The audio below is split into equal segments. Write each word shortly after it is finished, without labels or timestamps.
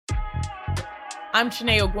I'm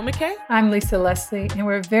Shanae Ogwumike. I'm Lisa Leslie, and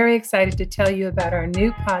we're very excited to tell you about our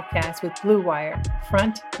new podcast with Blue Wire,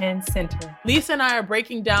 Front and Center. Lisa and I are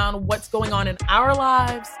breaking down what's going on in our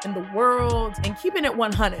lives, in the world, and keeping it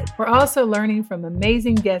 100. We're also learning from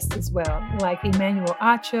amazing guests as well, like Emmanuel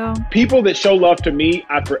Acho. People that show love to me,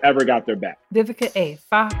 I forever got their back. Vivica A.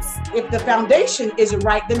 Fox. If the foundation isn't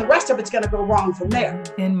right, then the rest of it's going to go wrong from there.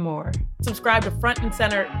 And more. Subscribe to Front and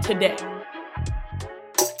Center today.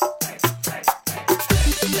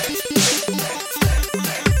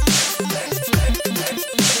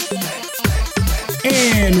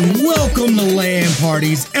 And welcome to Land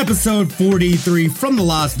Parties, episode 43 from the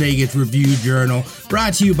Las Vegas Review-Journal,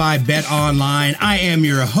 brought to you by BetOnline. I am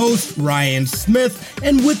your host, Ryan Smith,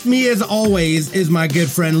 and with me, as always, is my good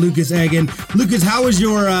friend Lucas Egan. Lucas, how was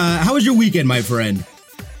your weekend, my friend?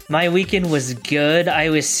 My weekend was good. I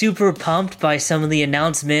was super pumped by some of the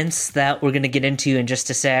announcements that we're going to get into in just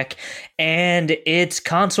a sec. And it's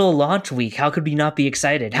console launch week. How could we not be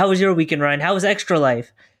excited? How was your weekend, Ryan? How was Extra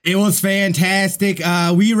Life? It was fantastic.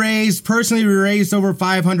 We raised over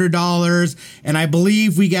 $500, and I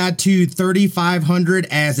believe we got to 3,500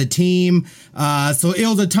 as a team. So it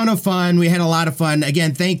was a ton of fun. We had a lot of fun.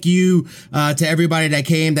 Again, thank you to everybody that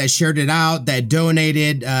came, that shared it out, that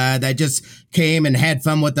donated, that just came and had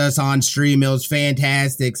fun with us on stream. It was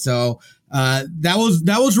fantastic. So that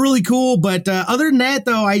was really cool. But other than that,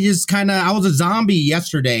 though, I was a zombie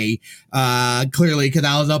yesterday, clearly, because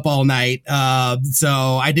I was up all night. So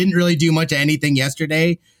I didn't really do much of anything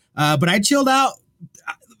yesterday, but I chilled out.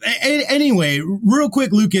 Anyway, real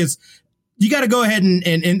quick, Lucas, you got to go ahead and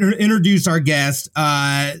introduce our guest.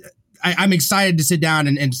 I'm excited to sit down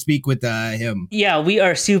and speak with him. Yeah, we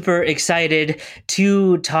are super excited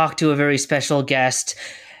to talk to a very special guest.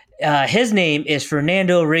 His name is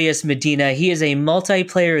Fernando Reyes Medina. He is a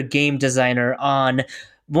multiplayer game designer on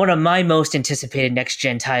one of my most anticipated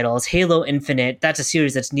next-gen titles, Halo Infinite. That's a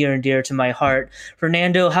series that's near and dear to my heart.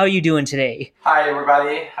 Fernando, how are you doing today? Hi,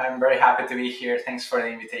 everybody. I'm very happy to be here. Thanks for the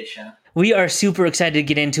invitation. We are super excited to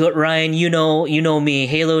get into it. Ryan, you know me.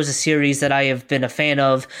 Halo is a series that I have been a fan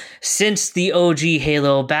of since the OG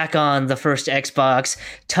Halo back on the first Xbox.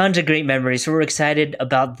 Tons of great memories, so we're excited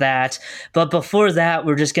about that. But before that,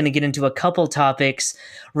 we're just going to get into a couple topics.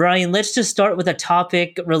 Ryan, let's just start with a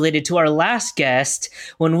topic related to our last guest.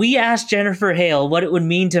 When we asked Jennifer Hale what it would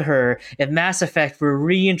mean to her if Mass Effect were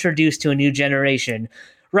reintroduced to a new generation,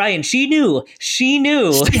 Ryan, she knew. She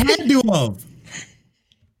had to have.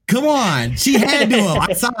 Come on, she had to have.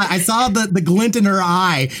 I saw the glint in her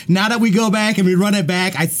eye. Now that we go back and we run it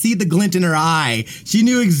back, I see the glint in her eye. She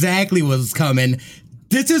knew exactly what was coming.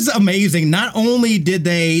 This is amazing. Not only did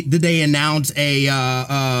they announce a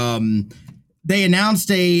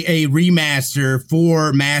remaster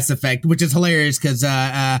for Mass Effect, which is hilarious because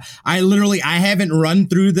I haven't run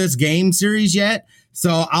through this game series yet.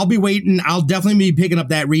 So I'll be waiting. I'll definitely be picking up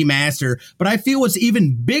that remaster. But I feel what's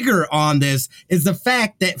even bigger on this is the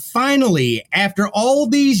fact that finally, after all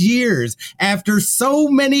these years, after so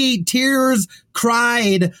many tears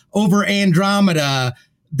cried over Andromeda,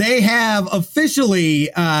 they have officially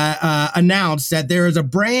announced that there is a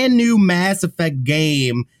brand new Mass Effect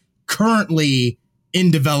game currently in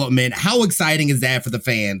development. How exciting is that for the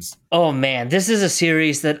fans? Oh man, this is a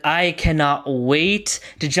series that I cannot wait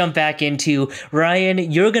to jump back into. Ryan,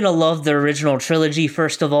 you're going to love the original trilogy,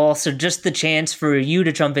 first of all, so just the chance for you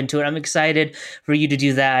to jump into it. I'm excited for you to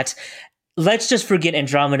do that. Let's just forget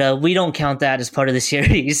Andromeda. We don't count that as part of the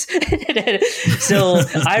series. So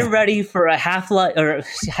I'm ready for a Half-Life.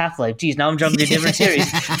 Geez, now I'm jumping to a different series.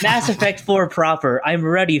 Mass Effect 4 proper. I'm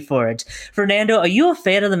ready for it. Fernando, are you a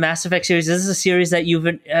fan of the Mass Effect series? Is this a series that you've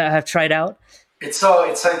have tried out? It's so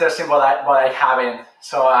interesting, but I haven't.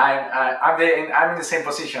 So I'm in the same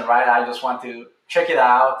position, right? I just want to check it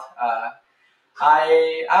out.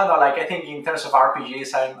 I don't know. Like I think in terms of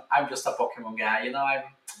RPGs, I'm just a Pokemon guy. You know, I'm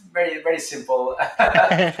very, very simple. I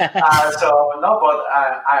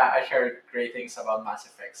heard great things about Mass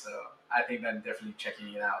Effect, so I think I'm definitely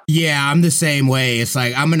checking it out. Yeah, I'm the same way. It's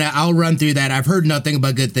like I'll run through that. I've heard nothing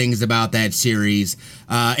but good things about that series.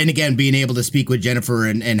 And again, being able to speak with Jennifer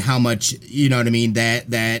and how much, you know what I mean,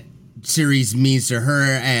 that series means to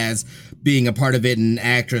her as being a part of it and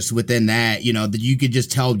actress within that, you know, that you could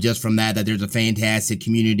just tell just from that there's a fantastic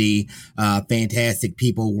community, fantastic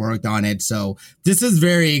people worked on it. So this is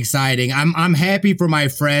very exciting. I'm happy for my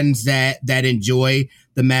friends that enjoy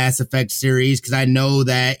the Mass Effect series, because I know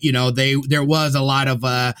that, you know, there was a lot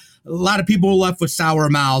of people left with sour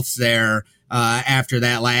mouths there after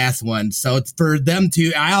that last one. So it's for them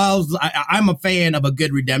to, I'm a fan of a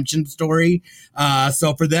good redemption story.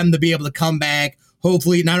 So for them to be able to come back,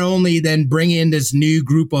 hopefully not only then bring in this new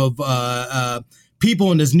group of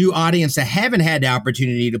people in this new audience that haven't had the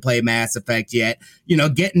opportunity to play Mass Effect yet,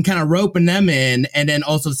 getting kind of roping them in, and then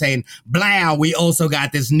also saying, blah, we also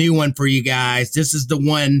got this new one for you guys. This is the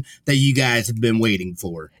one that you guys have been waiting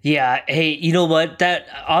for. Yeah. Hey, you know what? That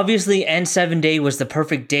obviously N7 Day was the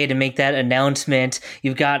perfect day to make that announcement.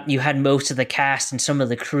 You had most of the cast and some of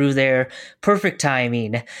the crew there. Perfect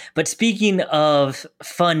timing. But speaking of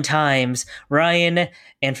fun times, Ryan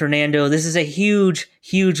and Fernando, this is a huge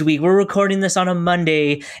week. We're recording this on a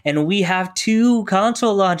Monday, and we have 2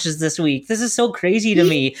 console launches this week. This is so crazy to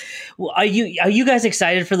me. Are you guys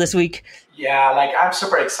excited for this week? Yeah, I'm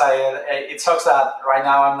super excited. It sucks that right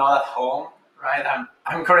now I'm not at home, right?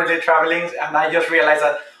 I'm currently traveling, and I just realized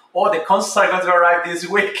that, the consoles are going to arrive this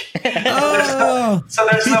week. So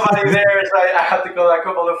there's nobody there. So I had to call a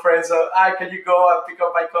couple of friends. So, can you go and pick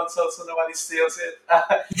up my console so nobody steals it?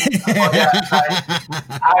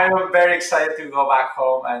 I'm very excited to go back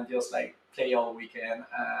home and just play all weekend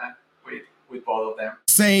with both of them.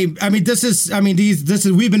 Same. I mean,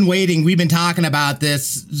 we've been waiting. We've been talking about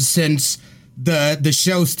this since the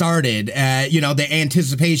show started. The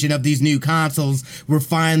anticipation of these new consoles. We're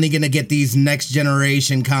finally going to get these next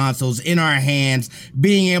generation consoles in our hands,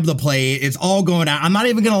 being able to play it. It's all going out. I'm not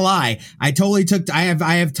even going to lie. I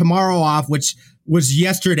have tomorrow off, which was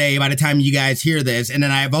yesterday by the time you guys hear this. And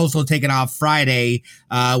then I have also taken off Friday,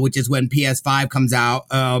 which is when PS5 comes out.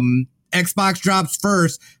 Xbox drops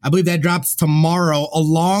first. I believe that drops tomorrow,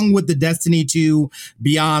 along with the Destiny 2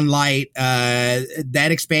 Beyond Light. That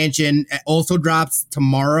expansion also drops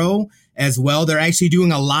tomorrow as well. They're actually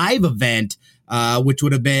doing a live event, which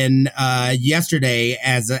would have been yesterday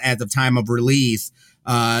as of time of release.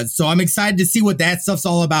 So I'm excited to see what that stuff's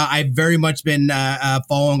all about. I've very much been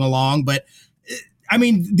following along, but I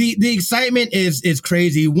mean, the excitement is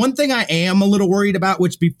crazy. One thing I am a little worried about,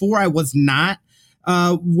 which before I was not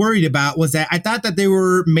worried about, was that I thought that they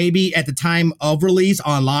were maybe at the time of release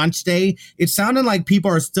on launch day, it sounded like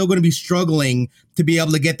people are still going to be struggling to be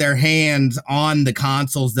able to get their hands on the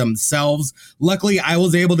consoles themselves. Luckily, I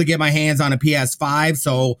was able to get my hands on a PS5,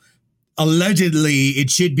 so allegedly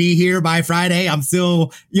it should be here by Friday. I'm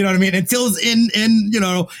still, until it's in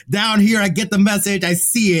down here, I get the message, I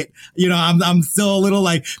see it, I'm still a little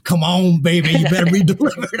like, come on, baby, you better be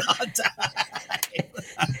delivered on time.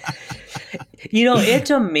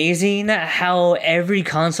 It's amazing how every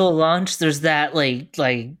console launch, there's that like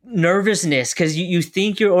nervousness because you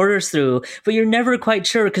think your order's through, but you're never quite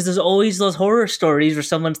sure because there's always those horror stories where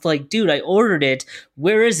someone's like, dude, I ordered it.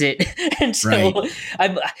 Where is it? And so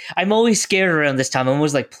right. I'm always scared around this time. I'm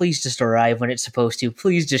always like, please just arrive when it's supposed to.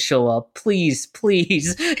 Please just show up. Please.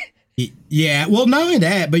 Yeah, well, not only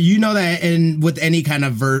that, but that with any kind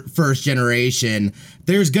of first generation,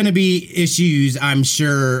 there's going to be issues, I'm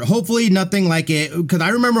sure. Hopefully nothing like it, because I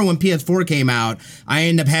remember when PS4 came out, I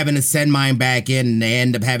ended up having to send mine back in, and they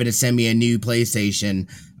ended up having to send me a new PlayStation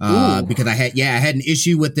because I had an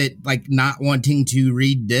issue with it, like not wanting to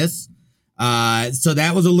read discs. So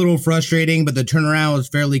that was a little frustrating, but the turnaround was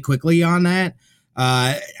fairly quickly on that.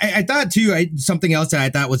 I thought too, something else that I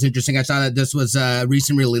thought was interesting. I saw that this was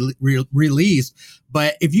recently released,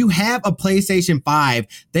 but if you have a PlayStation 5,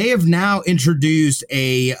 they have now introduced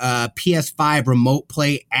a PS5 remote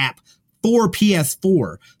play app for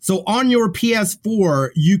PS4. So on your PS4,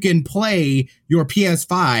 you can play your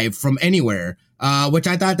PS5 from anywhere. Which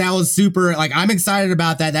I thought that was super, I'm excited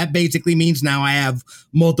about that. That basically means now I have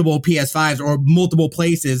multiple PS5s or multiple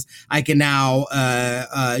places I can now,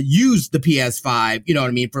 use the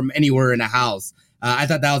PS5, from anywhere in the house. I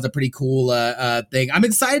thought that was a pretty cool, thing. I'm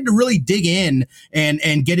excited to really dig in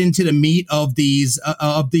and get into the meat of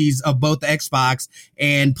of both the Xbox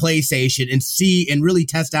and PlayStation and see and really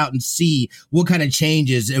test out and see what kind of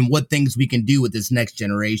changes and what things we can do with this next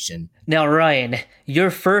generation. Now, Ryan, your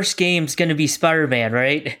first game's going to be Spider-Man,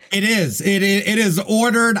 right? It is. It is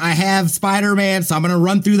ordered. I have Spider-Man, so I'm going to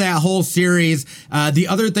run through that whole series. The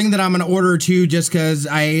other thing that I'm going to order too, just because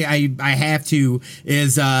I have to,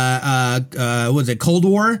 is was it Cold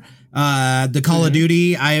War? The Call of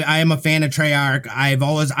Duty. I am a fan of Treyarch.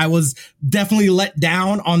 I was definitely let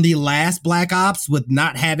down on the last Black Ops with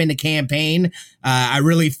not having a campaign. I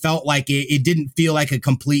really felt like it didn't feel like a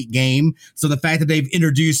complete game. So the fact that they've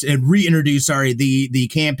reintroduced the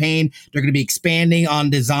campaign, they're going to be expanding on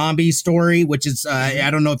the zombie story, which is, I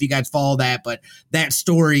don't know if you guys follow that, but that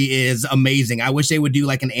story is amazing. I wish they would do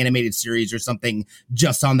like an animated series or something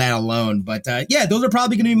just on that alone. But, yeah, those are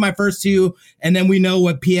probably going to be my first two. And then we know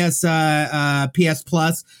what PS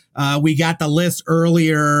Plus We got the list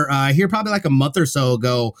earlier here, probably like a month or so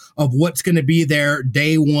ago, of what's going to be there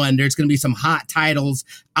day one. There's going to be some hot titles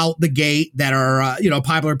out the gate that are,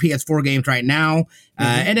 popular PS4 games right now.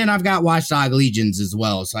 And then I've got Watch Dogs Legions as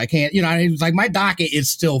well. So I can't, it's like my docket is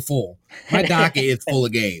still full. My docket is full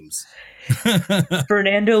of games.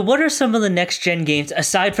 Fernando, what are some of the next-gen games,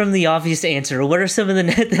 aside from the obvious answer, what are some of the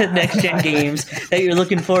next-gen games that you're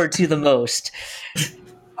looking forward to the most?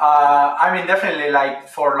 Definitely, like,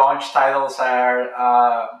 for launch titles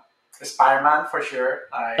are Spider-Man, for sure.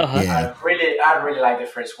 I really like the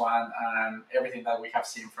first one and everything that we have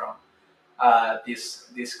seen from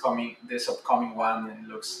this upcoming one. It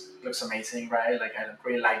looks amazing, right? Like, I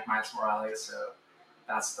really like Miles Morales, so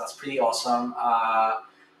that's pretty awesome.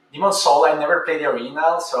 Demon's Souls, I never played the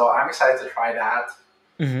original, so I'm excited to try that.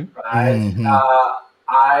 Mm-hmm. Right? Mm-hmm.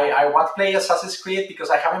 I want to play Assassin's Creed because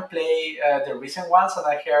I haven't played the recent ones, and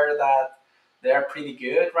I heard that they're pretty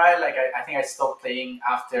good, right? Like, I think I stopped playing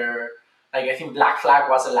after, like, I think Black Flag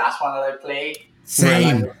was the last one that I played.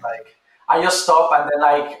 Same. I just stopped, and then,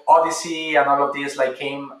 like, Odyssey and all of these, like,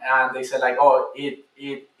 came, and they said, like, oh, it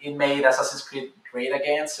made Assassin's Creed great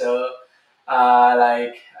again, so...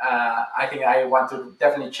 I think I want to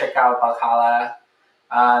definitely check out Valhalla,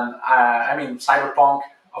 and Cyberpunk,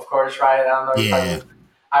 of course, right? I don't know if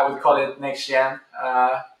I would call it next gen,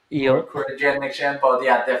 current gen, next gen, but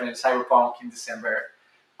yeah, definitely Cyberpunk in December.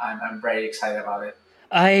 I'm very excited about it.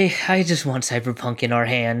 I just want Cyberpunk in our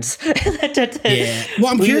hands. Yeah.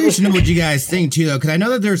 Well, I'm curious to know what you guys think too, though, because I know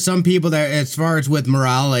that there's some people that, as far as with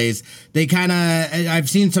Morales, they kind of, I've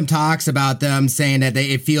seen some talks about them saying that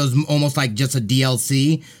it feels almost like just a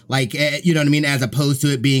DLC, like, you know what I mean, as opposed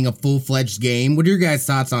to it being a full-fledged game. What are your guys'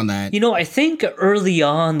 thoughts on that? I think early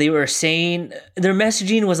on they were saying their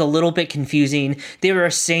messaging was a little bit confusing. They were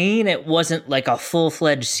saying it wasn't like a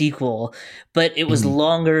full-fledged sequel, but it was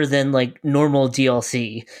longer than like normal DLC.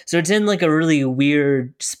 So it's in like a really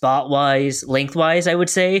weird spot-wise, lengthwise, I would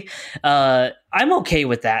say. I'm okay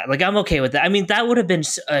with that. Like, I'm okay with that. I mean, that would have been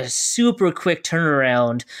a super quick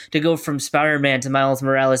turnaround to go from Spider-Man to Miles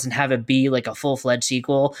Morales and have it be like a full-fledged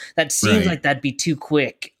sequel. That seems like that'd be too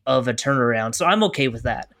quick of a turnaround. So I'm okay with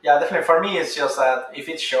that. Yeah, definitely. For me, it's just that if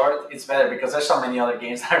it's short, it's better because there's so many other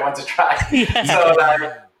games that I want to try. Yeah. So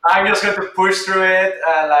I'm just going to push through it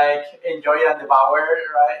and enjoy it and devour,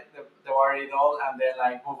 right? Devour it all, and then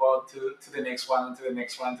move on to the next one, to the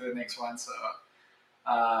next one, to the next one. So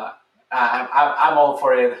I'm all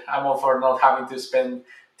for it. I'm all for not having to spend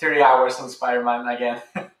 30 hours on Spider-Man again.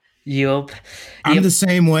 Yup. I'm the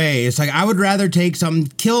same way. It's like I would rather take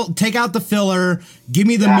out the filler, give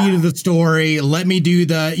me the meat of the story, let me do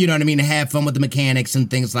the, you know what I mean, have fun with the mechanics and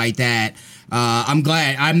things like that. I'm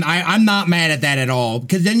glad. I'm not mad at that at all,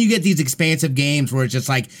 because then you get these expansive games where it's just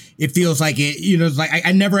like it feels like it. It's like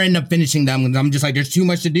I never end up finishing them, and I'm just like there's too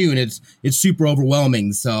much to do, and it's super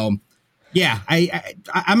overwhelming. So yeah,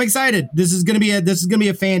 I'm excited. This is gonna be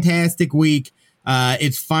a fantastic week.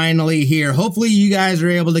 It's finally here. Hopefully you guys are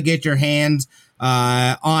able to get your hands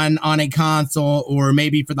on a console, or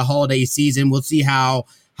maybe for the holiday season. We'll see how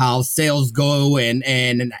sales go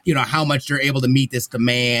and how much you're able to meet this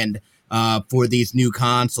demand for these new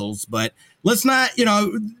consoles. But let's not,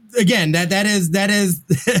 again, that is that is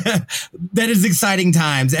exciting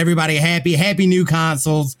times. Everybody happy new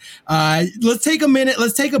consoles. Let's take a minute.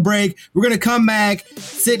 Let's take a break. We're going to come back,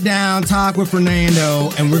 sit down, talk with Fernando,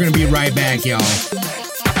 and we're going to be right back, y'all.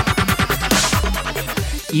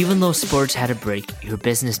 Even though sports had a break, your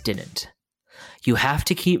business didn't. You have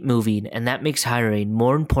to keep moving, and that makes hiring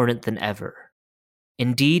more important than ever.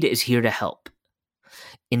 Indeed is here to help.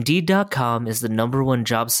 Indeed.com is the #1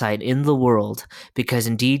 job site in the world because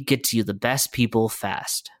Indeed gets you the best people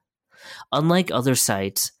fast. Unlike other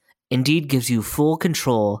sites, Indeed gives you full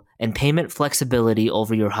control and payment flexibility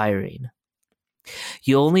over your hiring.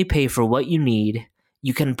 You only pay for what you need,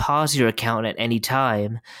 you can pause your account at any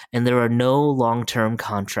time, and there are no long-term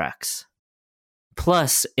contracts.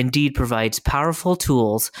 Plus, Indeed provides powerful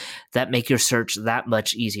tools that make your search that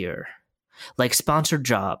much easier. Like sponsored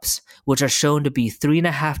jobs, which are shown to be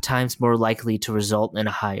 3.5 times more likely to result in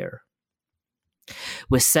a hire.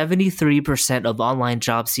 With 73% of online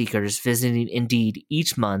job seekers visiting Indeed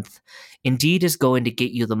each month, Indeed is going to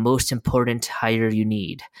get you the most important hire you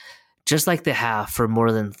need, just like they have for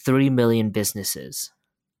more than 3 million businesses.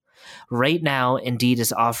 Right now, Indeed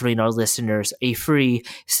is offering our listeners a free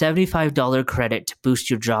 $75 credit to boost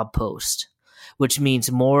your job post, which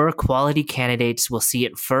means more quality candidates will see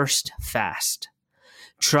it first fast.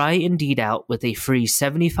 Try Indeed out with a free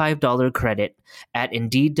 $75 credit at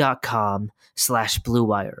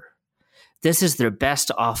Indeed.com/BlueWire. This is their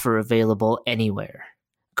best offer available anywhere.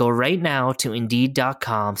 Go right now to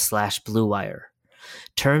Indeed.com/BlueWire.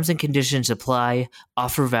 Terms and conditions apply.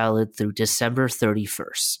 Offer valid through December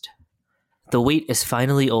 31st. The wait is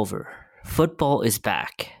finally over. Football is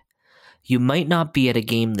back. You might not be at a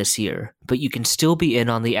game this year, but you can still be in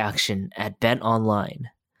on the action at BetOnline.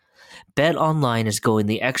 BetOnline is going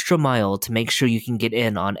the extra mile to make sure you can get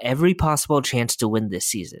in on every possible chance to win this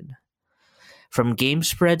season. From game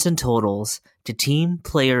spreads and totals to team,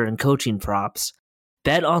 player, and coaching props,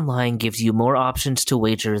 BetOnline gives you more options to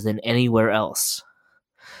wager than anywhere else.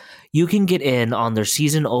 You can get in on their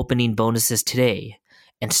season opening bonuses today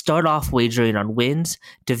and start off wagering on wins,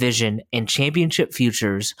 division, and championship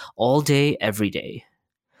futures all day, every day.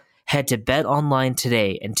 Head to BetOnline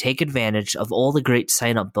today and take advantage of all the great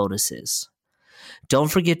sign-up bonuses. Don't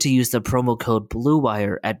forget to use the promo code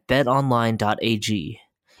BlueWire at betonline.ag.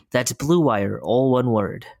 That's BlueWire, all one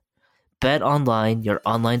word. BetOnline, your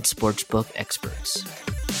online sportsbook experts.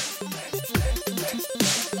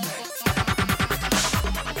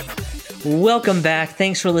 Welcome back.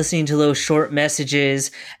 Thanks for listening to those short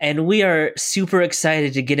messages. And we are super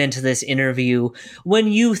excited to get into this interview.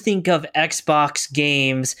 When you think of Xbox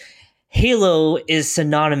games, Halo is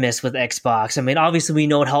synonymous with Xbox. I mean, obviously we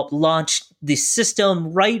know it helped launch the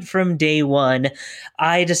system right from day one.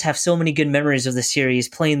 I just have so many good memories of the series,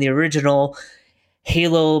 playing the original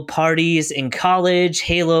Halo parties in college,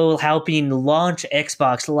 Halo helping launch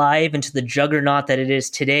Xbox Live into the juggernaut that it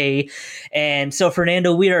is today. And so,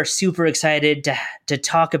 Fernando, we are super excited to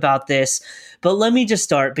talk about this. But let me just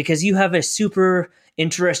start, because you have a super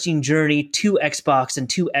interesting journey to Xbox and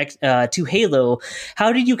to Halo.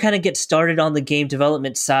 How did you kind of get started on the game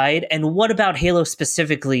development side? And what about Halo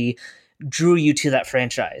specifically drew you to that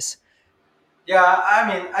franchise? Yeah, I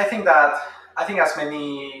mean, I think as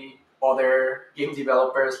many other game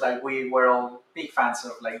developers, like, we were all big fans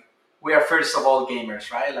of, like, we are first of all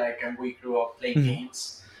gamers, right? Like, and we grew up playing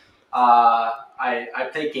games. I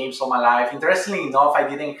played games all my life. Interestingly enough, I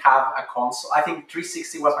didn't have a console. I think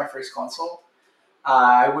 360 was my first console.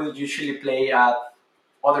 I would usually play at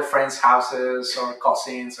other friends' houses or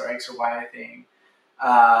cousins or X or Y thing.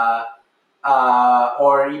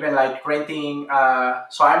 Or even like renting.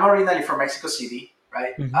 So I'm originally from Mexico City,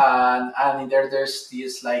 right? And in there's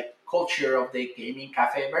this like culture of the gaming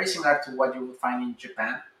cafe, very similar to what you would find in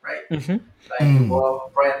Japan, right? Like you go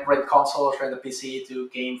rent consoles, rent a PC to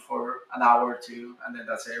game for an hour or two, and then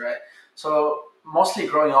that's it, right? So mostly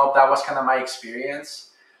growing up, that was kind of my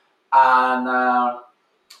experience, and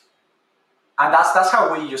that's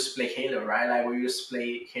how we used to play Halo, right? Like, we used to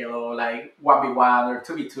play Halo like 1v1 or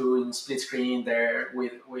 2v2 in split screen there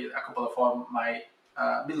with a couple of my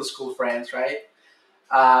middle school friends, right?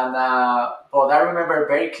 And but I remember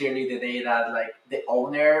very clearly the day that, like, the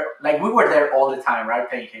owner, like, we were there all the time, right,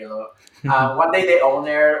 playing Halo. One day the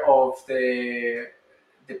owner of the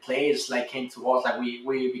place, like, came to us, like,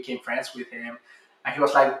 we became friends with him, and he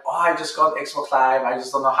was like, "Oh, I just got Xbox Live. I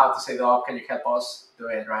just don't know how to set it up. Can you help us do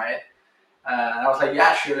it, right?" And I was like,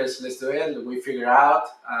 "Yeah, sure, let's do it." We figure out,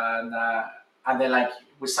 and then, like,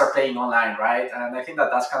 we start playing online, right? And I think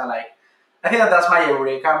that's kind of like, that's my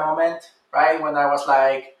eureka moment, right? When I was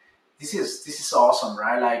like, this is awesome,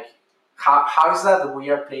 right? Like, how is that we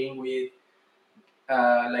are playing with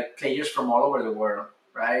like players from all over the world,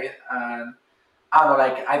 right? And I don't know,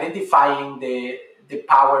 like, identifying the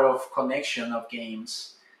power of connection of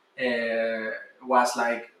games was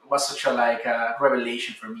such a like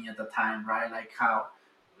revelation for me at the time, right? Like, how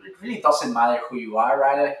it really doesn't matter who you are,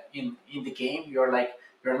 right? In the game, you're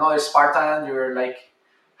another Spartan. You're like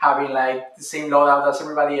having like the same loadout as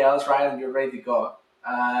everybody else, right? And you're ready to go.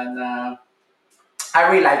 And I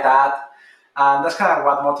really like that. And that's kind of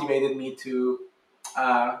what motivated me to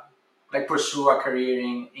like pursue a career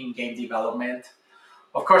in game development.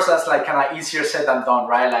 Of course, that's like kind of easier said than done,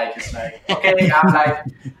 right? Like, it's like, okay,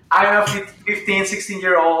 I'm a 15,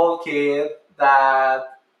 16-year-old kid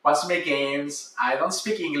that wants to make games. I don't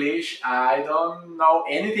speak English. I don't know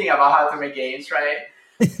anything about how to make games, right?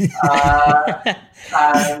 And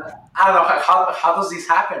I don't know, how does this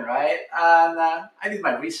happen, right? And I did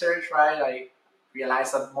my research, right? I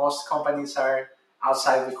realized that most companies are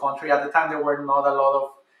outside the country. At the time, there were not a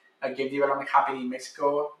lot of game development happening in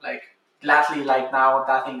Mexico. Like, gladly, like, now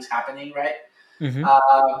that thing's happening, right? And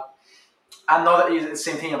not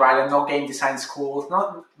same thing, right? And no game design schools,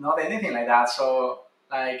 not anything like that. So,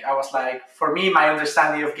 like, I was like, for me, my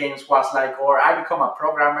understanding of games was like, or I become a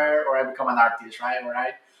programmer, or I become an artist, right?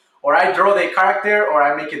 Or I draw the character, or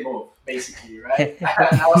I make it move, basically, right?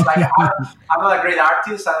 And I was like, I'm not a great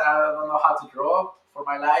artist, and I don't know how to draw for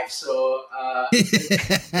my life, so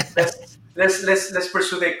let's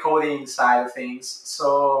pursue the coding side of things.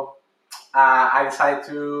 So I decided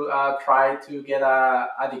to try to get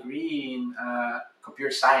a degree in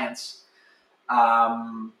computer science.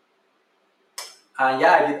 Um, and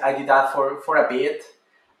yeah, I did that for a bit.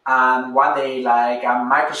 And one day, like a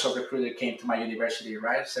Microsoft recruiter came to my university,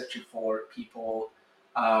 right, searching for people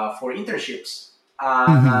for internships.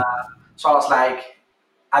 And so I was like,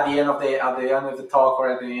 at the end of the talk or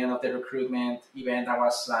at the end of the recruitment event, I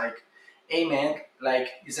was like, "Hey man, like,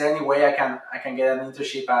 is there any way I can get an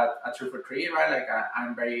internship at 343, right? Like,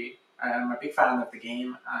 I'm a big fan of the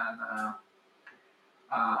game, and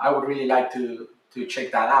I would really like to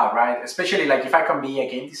check that out, right? Especially like if I can be a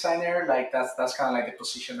game designer, like that's kind of like the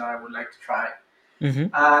position that I would like to try."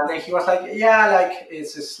 And then he was like, "Yeah, like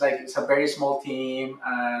it's just like it's a very small team,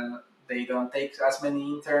 and they don't take as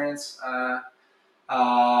many interns.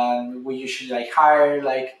 We usually like hire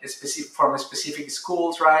like a specific from a specific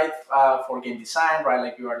schools, right, for game design, right?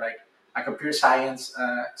 Like you are like a computer science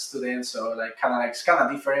student, so like it's kind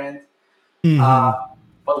of different.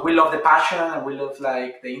 But we love the passion and we love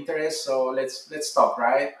like the interest, so let's talk,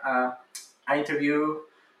 right?" I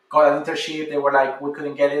got an internship. They were like, "We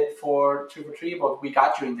couldn't get it for 343, but we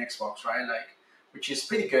got you in Xbox, right? Like, which is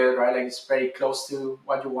pretty good, right? Like it's very close to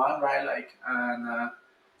what you want, right? Like, and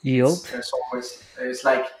there's always it's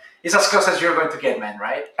as close as you're going to get, man,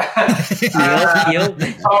 right? So I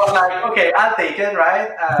was like, okay, I'll take it,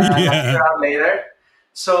 right? I'll figure out later.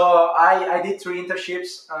 So I did 3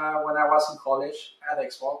 internships when I was in college at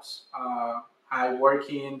Xbox. I work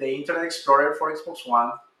in the Internet Explorer for Xbox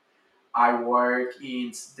One. I work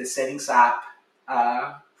in the settings app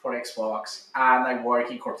for Xbox, and I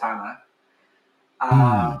work in Cortana.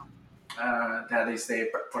 That is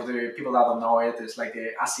for the people that don't know it, it's like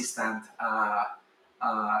the assistant,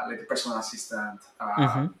 like the personal assistant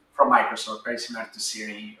from Microsoft, very similar to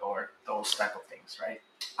Siri or those type of things, right?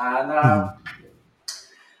 And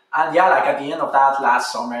yeah, like at the end of that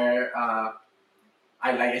last summer,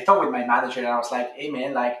 I talked with my manager and I was like, "Hey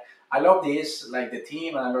man, like I love this, like the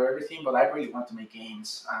team and I love everything, but I really want to make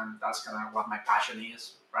games, and that's kind of what my passion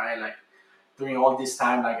is, right? Like during all this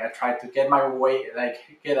time, like I tried to get my way, like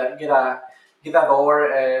get a door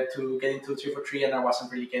to get into 343, and I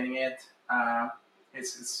wasn't really getting it. I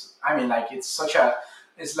mean, like it's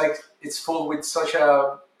full with such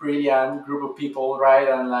a brilliant group of people, right?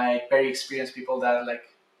 And like very experienced people that like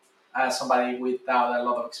somebody without a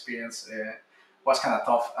lot of experience was kind of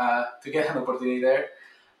tough to get an opportunity there.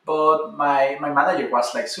 But my manager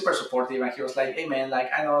was like super supportive, and he was like, "Hey man,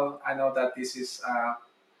 like I know that this is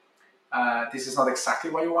not exactly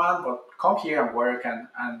what you want, but come here and work, and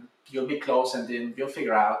you'll be close, and then you'll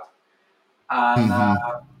figure out." And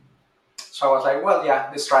so I was like, "Well, yeah,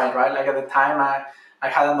 let's try it," right? Like at the time, I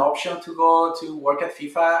had an option to go to work at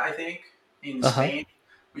FIFA, I think, in Spain,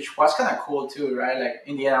 which was kind of cool too, right? Like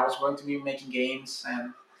in the end, I was going to be making games,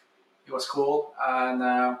 and it was cool.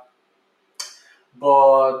 And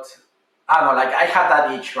but I don't know, like I had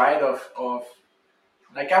that itch, right? Of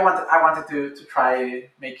like I wanted to try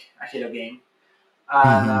make a Halo game,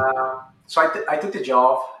 and so I took the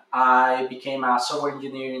job. I became a software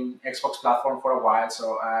engineer in Xbox platform for a while.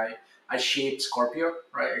 So I shipped Scorpio,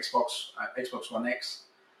 right? Xbox One X.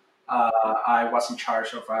 I was in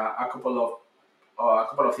charge of a couple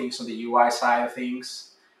of things on the UI side of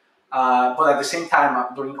things. But at the same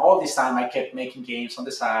time, during all this time, I kept making games on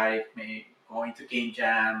the side, going to game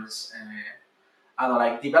jams, and I don't know,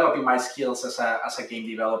 like developing my skills as a game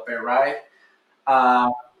developer, right?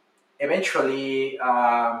 Eventually,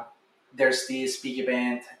 there's this big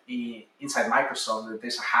event inside Microsoft.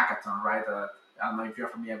 There's a hackathon, right? I don't know if you're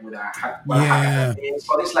familiar with what a hackathon is,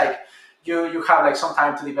 but it's like you have like some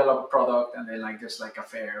time to develop a product, and then like there's like a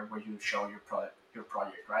fair where you show your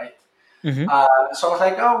project, right? So I was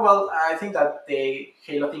like, oh well, I think that the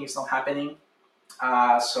Halo thing is not happening.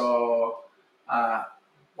 I'll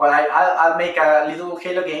make a little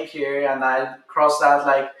Halo game here, and I'll cross that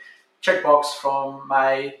like checkbox from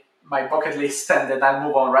my bucket list, and then I'll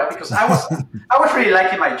move on, right? Because I was really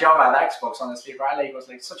liking my job at Xbox, honestly, right? Like it was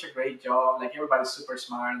like such a great job. Like everybody's super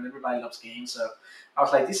smart and everybody loves games. So I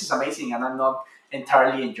was like, this is amazing, and I'm not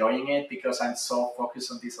entirely enjoying it because I'm so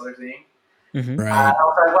focused on this other thing. Right. I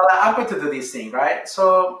was like, well, I'm going to do this thing, right?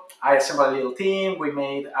 So I assembled a little team. We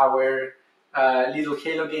made our little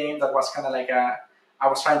Halo game that was kind of like I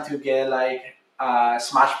was trying to get like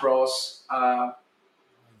Smash Bros.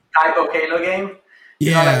 Type of Halo game.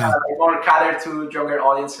 You know, like more catered to younger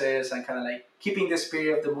audiences, and kind of like keeping the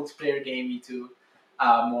spirit of the multiplayer game into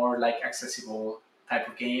more like accessible type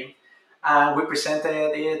of game. And we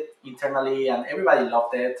presented it internally, and everybody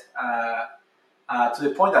loved it. to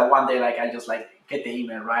the point that one day, like, I just like get the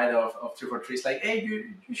email, right, of 343. It's like, hey,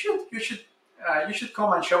 you should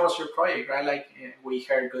come and show us your project, right? Like, we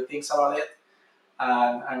heard good things about it,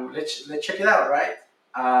 and let's check it out, right?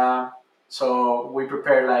 So we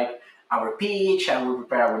prepare like our pitch, and we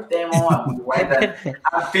prepare our demo, and we went and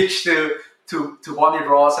pitch to Bonnie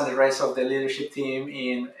Ross and the rest of the leadership team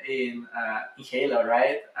in Halo,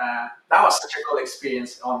 right? That was such a cool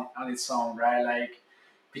experience on its own, right? Like,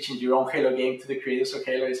 pitching your own Halo game to the creators of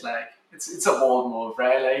Halo is like, it's a bold move,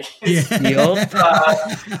 right? Like,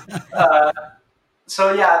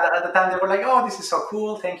 so yeah, at the time they were like, oh, this is so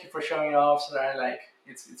cool, thank you for showing off. So they're like,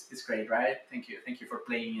 it's great, right? Thank you for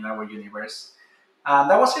playing in our universe. And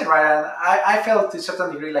that was it, right? And I felt to a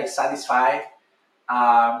certain degree like satisfied.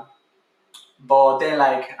 But then,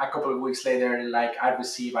 like, a couple of weeks later, like, I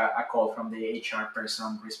received a call from the HR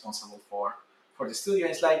person responsible for the studio.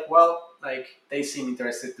 It's like, well, like, they seem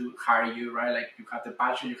interested to hire you, right? Like, you have the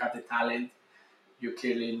passion, you have the talent, you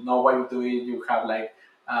clearly know what you're doing, you have like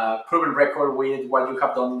proven record with what you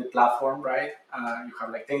have done in the platform, right? You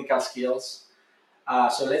have like technical skills.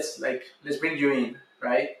 So let's bring you in,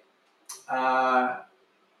 right?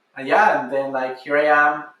 And then like here I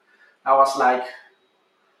am. I was like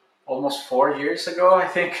almost 4 years ago, I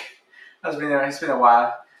think. It's been a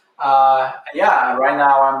while. Right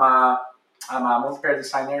now I'm a multiplayer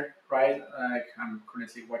designer, right? Like, I'm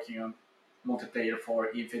currently working on multiplayer for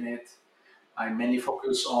Infinite. I mainly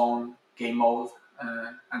focus on game mode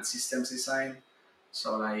and systems design.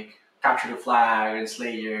 So like capture the flag and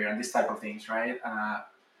Slayer and this type of things, right?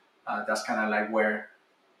 That's kind of like where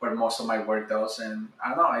most of my work does. And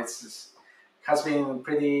I don't know, has been a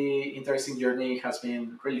pretty interesting journey. It has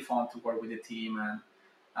been really fun to work with the team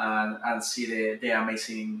and see the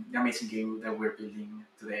amazing game that we're building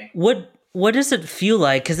today. What does it feel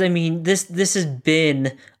like? Because I mean, this has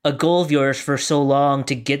been a goal of yours for so long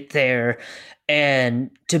to get there,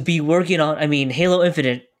 and to be working on. I mean, Halo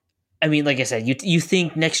Infinite. I mean, like I said, you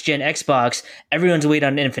think next gen Xbox, everyone's waiting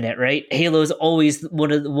on Infinite, right? Halo is always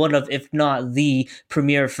one of if not the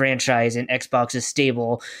premier franchise in Xbox's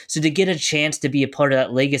stable. So to get a chance to be a part of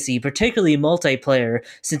that legacy, particularly multiplayer,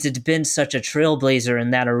 since it's been such a trailblazer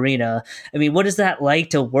in that arena. I mean, what is that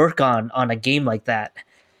like to work on a game like that?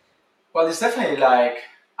 Well, it's definitely like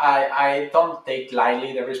I don't take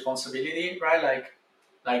lightly the responsibility, right?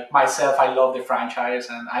 Like myself, I love the franchise,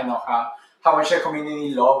 and I know how much the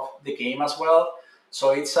community love the game as well. So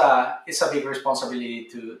it's a big responsibility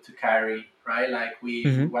to carry, right? Like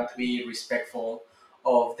we want to be respectful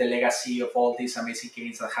of the legacy of all these amazing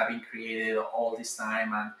games that have been created all this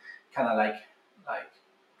time, and kind of like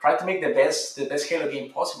try to make the best Halo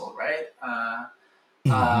game possible, right?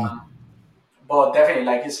 But definitely,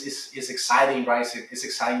 like it's exciting, right? It's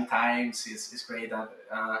exciting times. It's great that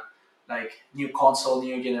like new console,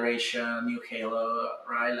 new generation, new Halo,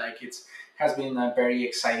 right? Like has been a very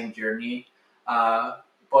exciting journey.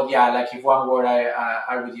 But yeah, like if one word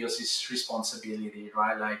I would use is responsibility,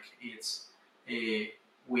 right? Like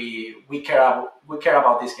we care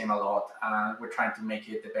about this game a lot, and we're trying to make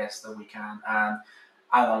it the best that we can. And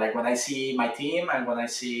I don't know, like when I see my team and when I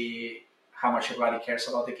see how much everybody cares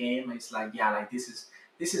about the game, it's like, yeah, like this is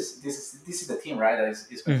the team, right? That is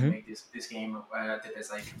going to make this game the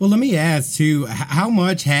best. Like, well, let me ask too, how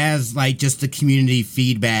much has like just the community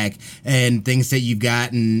feedback and things that you've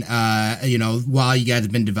gotten, while you guys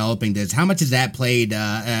have been developing this, how much has that played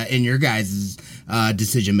in your guys'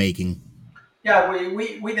 decision making? Yeah,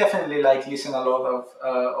 we definitely like listen a lot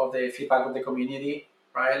of the feedback of the community,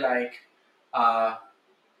 right? Like, I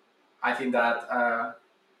think that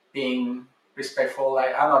being respectful,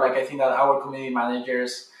 like I don't know, like I think that our community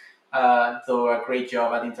managers do a great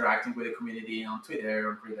job at interacting with the community on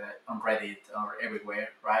Twitter, on Reddit, or everywhere,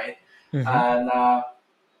 right? And I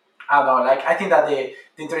don't know, like I think that the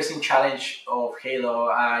interesting challenge of Halo,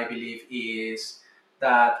 I believe, is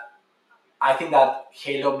that I think that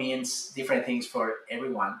Halo means different things for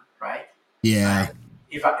everyone, right? Yeah.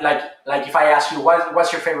 If I ask you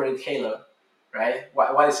what's your favorite Halo, right?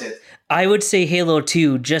 What is it? I would say Halo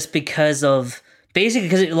 2, just because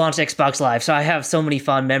it launched Xbox Live, so I have so many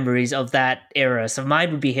fond memories of that era. So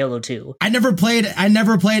mine would be Halo 2. I never played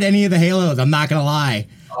any of the Halos. I'm not gonna lie.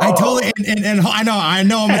 Oh. I totally and I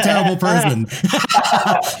know I'm a terrible person.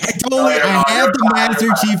 I have the Master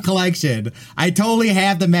Chief Collection. I totally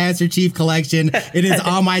have the Master Chief Collection. It is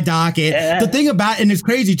on my docket. Yeah. The thing about, and it's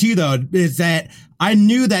crazy too though, is that I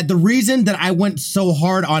knew that the reason that I went so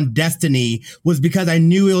hard on Destiny was because I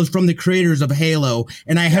knew it was from the creators of Halo,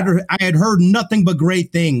 and I had heard nothing but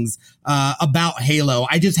great things about Halo.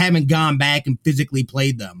 I just haven't gone back and physically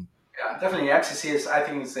played them. Yeah, definitely. MCC is. I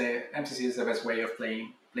think MCC is the best way of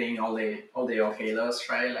playing all the old Halos,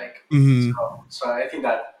 right? Like, Mhm. so I think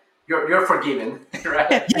that you're forgiven,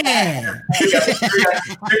 right? Yeah.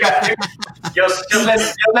 Just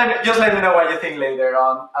let me know what you think later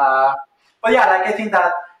on. But yeah, like I think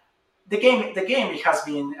that the game it has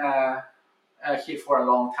been here for a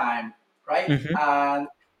long time, right? Mhm. And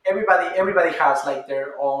everybody has like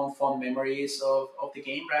their own fond memories of the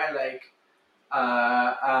game, right? Like,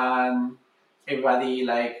 and everybody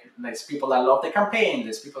like there's people that love the campaign,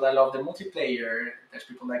 there's people that love the multiplayer, there's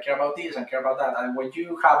people that care about this and care about that. And when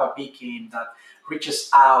you have a big game that reaches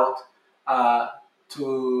out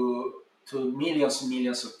to millions and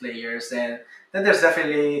millions of players, then there's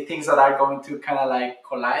definitely things that are going to kind of like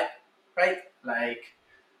collide, right? Like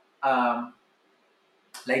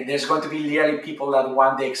there's going to be literally people that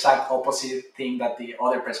want the exact opposite thing that the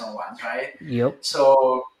other person wants, right? Yep.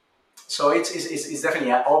 So it's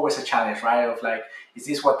definitely always a challenge, right? Of like, is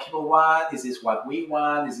this what people want? Is this what we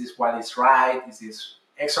want? Is this what is right? Is this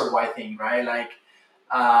X or Y thing, right? Like,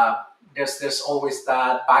 there's always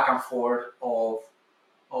that back and forth of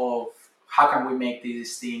how can we make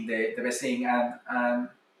this thing the best thing, and I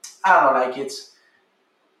don't know, like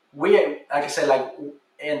like I said, like,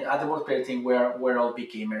 and at the multiplayer team, we're all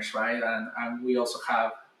big gamers, right? And we also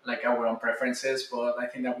have like our own preferences, but I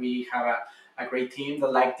think that we have a great team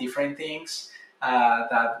that like different things,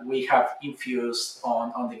 that we have infused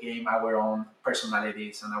on the game our own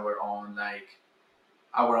personalities and our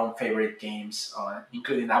own favorite games,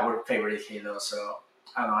 including our favorite Halo. So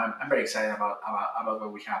I don't know, I'm very excited about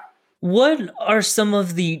what we have. What are some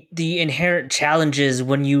of the inherent challenges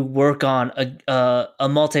when you work on a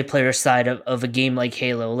multiplayer side of a game like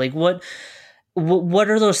Halo? Like what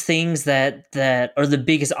are those things that are the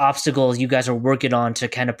biggest obstacles you guys are working on to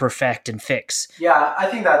kind of perfect and fix? Yeah, I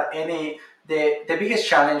think that the biggest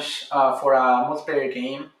challenge for a multiplayer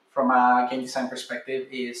game from a game design perspective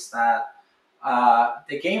is that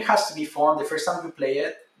the game has to be fun the first time you play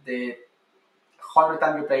it, the 100th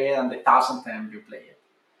time you play it, and the 1,000th time you play it,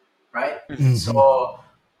 right? Mhm.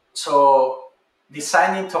 So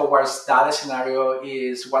designing towards that scenario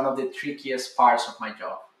is one of the trickiest parts of my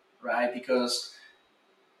job, right? Because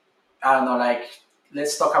I don't know, like,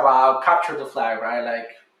 let's talk about capture the flag, right? Like,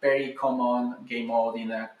 very common game mode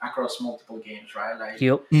across multiple games, right? Like,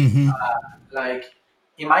 Yep. Mhm. like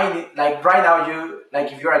like right now, you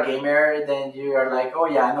like, if you're a gamer, then you are like, oh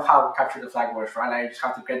yeah, I know how capture the flag works, right? Like, you just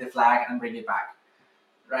have to get the flag and bring it back,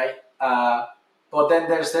 right? But then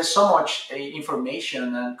there's so much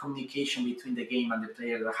information and communication between the game and the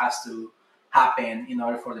player that has to happen in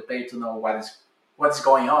order for the player to know what's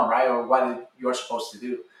going on, right? Or what you're supposed to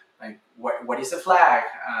do. Like, what is the flag?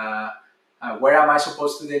 Where am I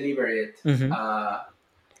supposed to deliver it? Mhm.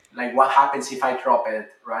 Like, what happens if I drop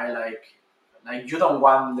it, right? Like you don't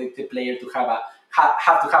want the player to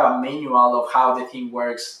have to have a manual of how the thing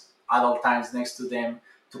works at all times next to them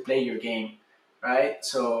to play your game, right?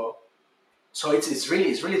 So it's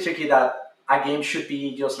really tricky that a game should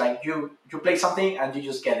be just like you play something and you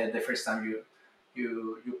just get it the first time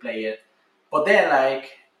you play it. But then,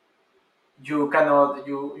 like, you cannot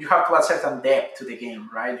you have to add certain depth to the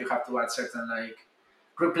game, right? You have to add certain, like,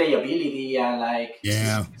 replayability and, like,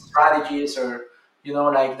 Yeah. strategies, or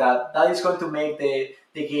like that is going to make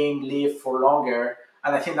the game live for longer.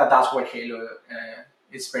 And I think that that's where Halo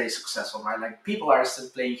is very successful, right? Like, people are still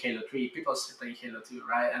playing Halo 3, people are still playing Halo 2,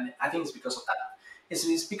 right? And I think it's because of that.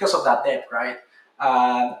 It's because of that depth, right?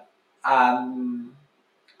 And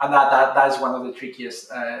that is one of the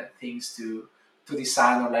trickiest things to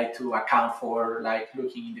design, or like to account for, like,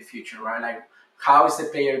 looking in the future, right? Like, how is the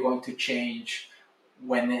player going to change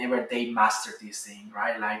whenever they master this thing,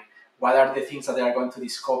 right? Like, what are the things that they are going to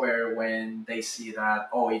discover when they see that,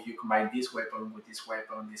 oh, if you combine this weapon with this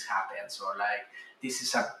weapon, this happens, or like, this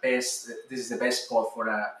is the best spot for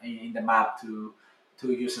in the map to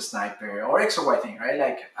use a sniper, or X or Y thing, right?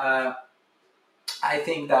 Like, I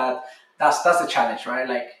think that that's the challenge, right?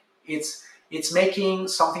 Like, it's making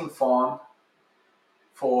something fun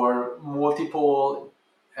for multiple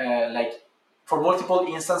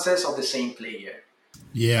instances of the same player.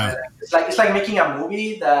 Yeah. It's like making a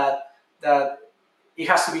movie that it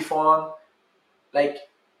has to be fun, like,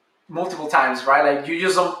 multiple times, right? Like, you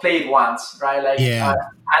just don't play it once, right? Like, Yeah.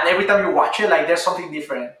 and every time you watch it, like, there's something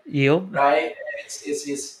different, Yep. right?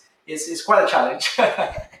 It's quite a challenge.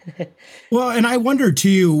 Well, and I wonder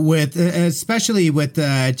too, with especially with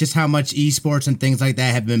just how much esports and things like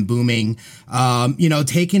that have been booming.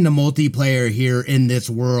 Taking the multiplayer here in this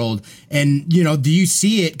world, and do you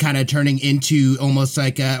see it kind of turning into almost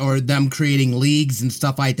like or them creating leagues and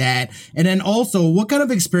stuff like that? And then also, what kind of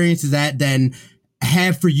experience does that then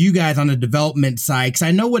have for you guys on the development side? Because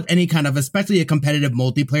I know with any kind of, especially a competitive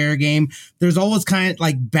multiplayer game, there's always kind of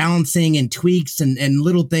like balancing and tweaks and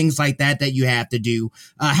little things like that you have to do.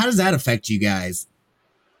 How does that affect you guys?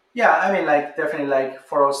 Yeah, I mean, like definitely, like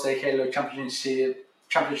for us, the Halo Championship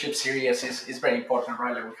Series is very important,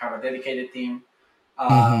 right? Like we have a dedicated team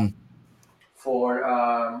for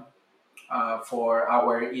our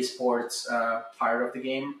esports part of the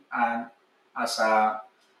game, and as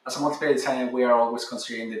a multiplayer designer, we are always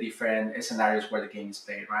considering the different scenarios where the game is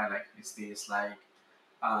played, right? Like, is this like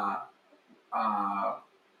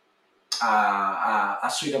a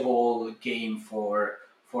suitable game for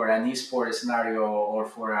an esport scenario, or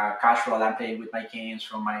for a casual? I'm playing with my games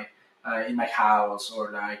from my in my house, or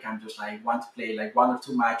like I'm just like want to play like 1 or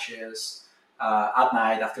 2 matches at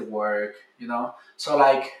night after work, So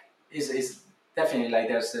like is definitely like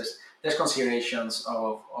there's considerations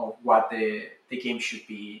of what the game should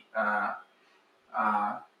be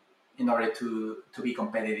in order to be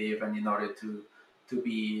competitive, and in order to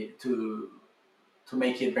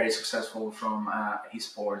make it very successful from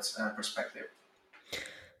esports perspective.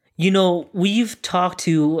 We've talked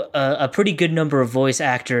to a pretty good number of voice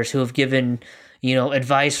actors who have given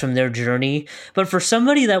advice from their journey. But for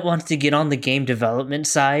somebody that wants to get on the game development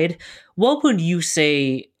side, what would you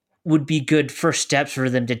say would be good first steps for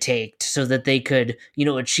them to take so that they could,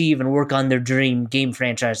 achieve and work on their dream game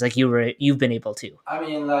franchise like you've been able to? I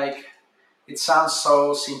mean, like, it sounds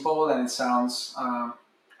so simple, and it sounds, I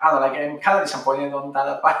don't know, like, I'm kind of disappointed on that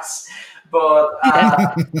advice. But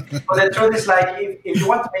but the truth is, like, if you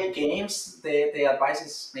want to make games, the advice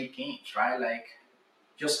is make games, right? Like,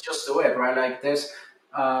 just do it, right? Like, there's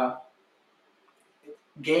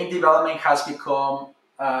game development has become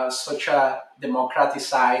such a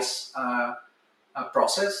democratized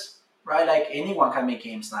process, right? Like, anyone can make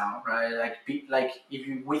games now, right? Like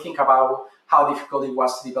if we think about how difficult it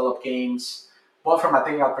was to develop games, both from a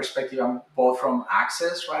technical perspective and both from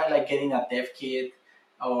access, right? Like getting a dev kit,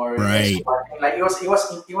 or right. Like it was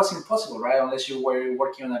impossible, right? Unless you were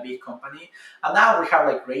working on a big company. And now we have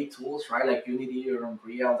like great tools, right? Like Unity or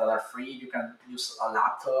Unreal that are free. You can use a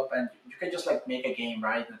laptop and you can just like make a game,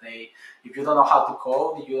 right? If you don't know how to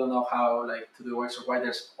code, you don't know how like to do X or Y,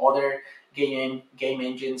 there's other game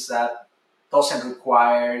engines that doesn't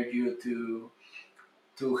require you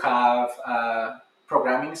to have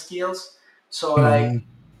programming skills. So like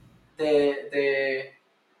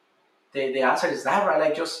the answer is that, right?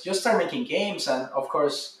 Like just start making games, and of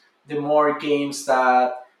course, the more games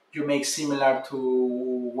that you make similar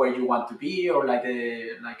to where you want to be, or like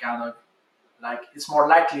I don't know, like it's more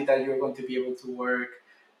likely that you're going to be able to work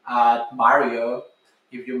at Mario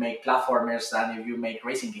if you make platformers than if you make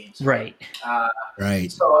racing games. Right.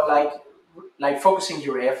 Right. So like focusing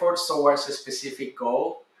your efforts towards a specific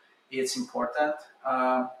goal, it's important.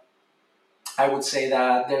 I would say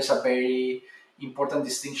that there's a very important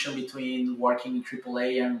distinction between working in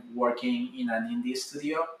AAA and working in an indie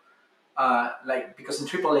studio. Because in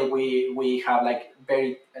AAA we have like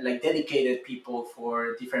very like dedicated people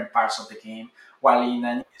for different parts of the game, while in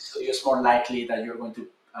an indie studio it's more likely that you're going to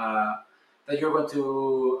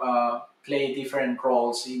play different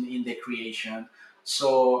roles in the creation.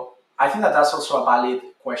 So I think that that's also a valid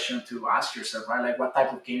question to ask yourself, right? Like what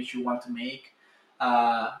type of games you want to make.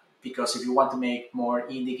 Because if you want to make more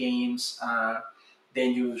indie games,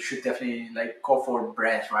 then you should definitely like go for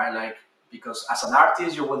breadth, right? Like, because as an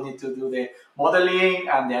artist, you will need to do the modeling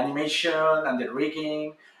and the animation and the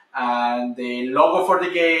rigging and the logo for the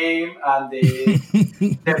game and the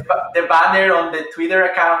banner on the Twitter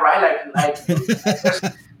account, right? Like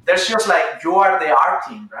there's just like you are the art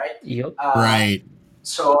team, right? Yep. Right.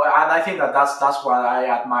 So, and I think that's what I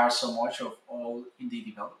admire so much of all indie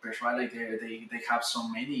developers, right? Like they have so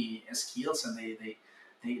many skills, and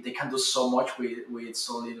they can do so much with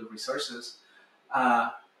so little resources.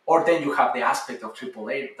 Or then you have the aspect of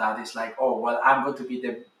AAA that is like, oh, well, I'm going to be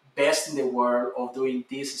the best in the world of doing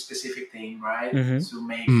this specific thing, right? To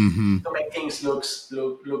make things look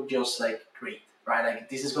just like great, right? Like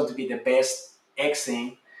this is going to be the best X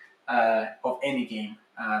thing of any game.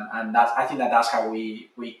 And I think that's how we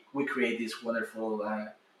create these wonderful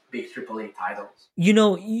big AAA titles.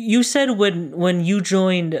 You said when you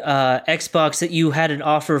joined Xbox that you had an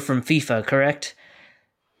offer from FIFA, correct?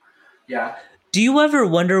 Yeah. Do you ever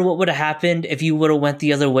wonder what would have happened if you would have went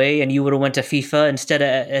the other way and you would have went to FIFA instead of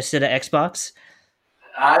Xbox?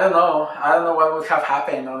 I don't know. I don't know what would have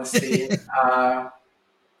happened, honestly.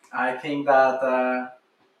 I think that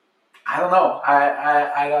I don't know.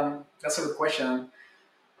 I don't. That's a good question.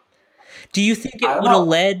 Do you think it would have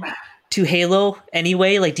led to Halo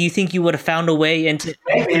anyway? Like, do you think you would have found a way into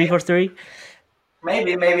 343?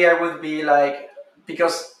 Maybe I would be like,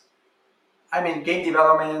 because I mean, game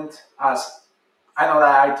development, as I know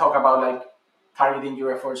that I talk about like targeting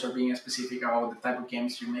your efforts or being specific about the type of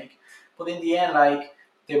games you make, but in the end, like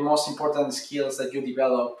the most important skills that you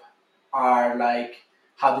develop are like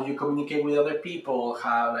how do you communicate with other people,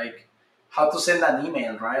 how to send an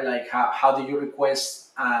email, right? Like how do you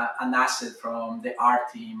request an asset from the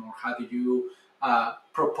art team, or how do you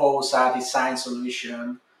propose a design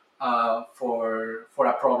solution for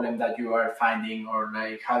a problem that you are finding, or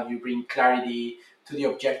like how do you bring clarity to the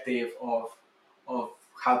objective of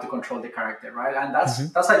how to control the character, right? And that's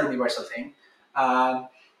a universal thing, and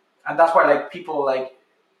that's why like people like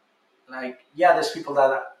yeah, there's people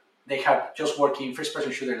that they have just working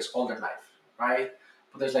first-person shooters all their life, right?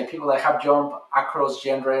 But there's like people that have jumped across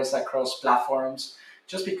genres, across platforms,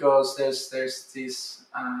 just because there's this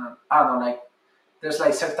I don't know, like there's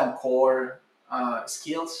like certain core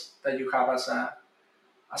skills that you have as a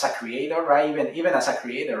creator, right? Even as a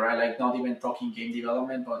creator, right? Like not even talking game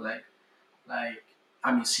development, but like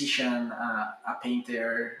a musician, a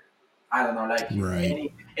painter, I don't know, like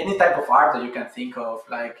any type of art that you can think of,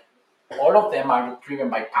 like all of them are driven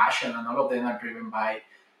by passion, and all of them are driven by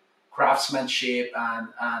craftsmanship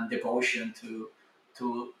and devotion to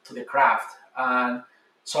the craft. And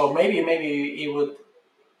so maybe it would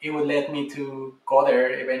let me to go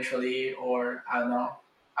there eventually, or I don't know.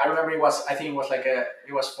 I remember it was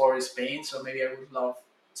for Spain, so maybe I would love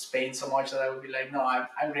Spain so much that I would be like, no,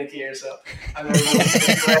 I'm great here, so I'm never going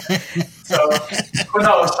to. So who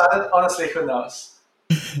knows? Honestly, who knows?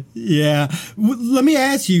 Yeah. Let me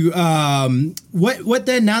ask you, what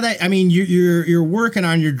then, now that, I mean, you're working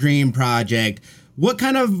on your dream project, what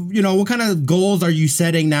kind of goals are you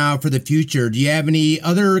setting now for the future? Do you have any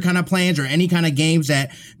other kind of plans or any kind of games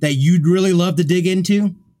that you'd really love to dig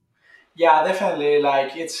into? Yeah, definitely.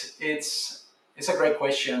 Like it's a great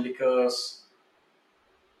question, because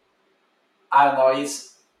I don't know,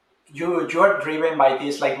 it's you're driven by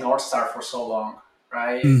this like North Star for so long,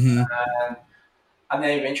 right? Mm-hmm. And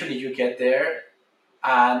then eventually you get there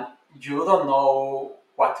and you don't know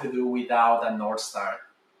what to do without a North Star,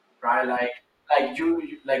 right? Like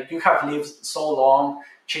you have lived so long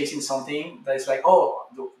chasing something that it's like, oh,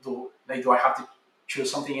 do I have to choose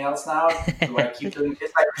something else now? Do I keep doing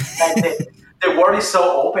this? Like the world is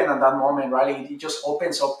so open at that moment, right? Like, it just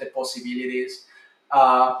opens up the possibilities.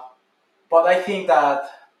 But I think that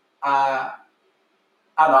I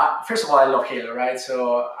don't know. First of all, I love Halo, right?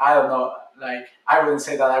 So I don't know. Like I wouldn't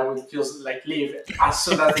say that I would just like leave as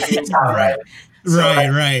soon as the game's out, right? So,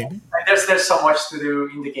 right. Like, there's so much to do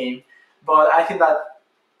in the game, but I think that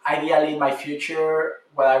ideally in my future,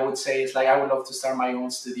 what I would say is like I would love to start my own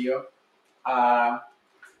studio. I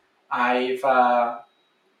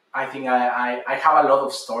think I have a lot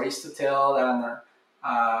of stories to tell, and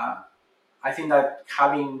I think that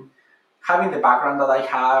having the background that I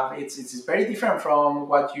have, it's very different from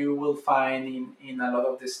what you will find in a lot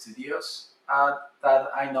of the studios that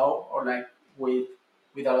I know, or like with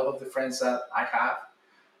a lot of the friends that I have,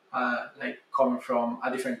 like coming from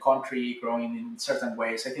a different country, growing in certain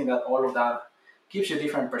ways. I think that all of that gives you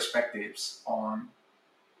different perspectives on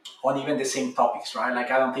even the same topics, right?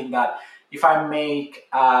 Like I don't think that if I make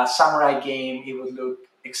a samurai game, it would look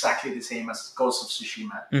exactly the same as Ghost of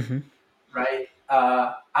Tsushima, right?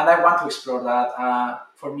 And I want to explore that.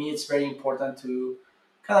 For me, it's very important to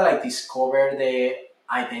kind of like discover the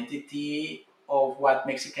identity of what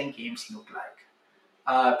Mexican games look like.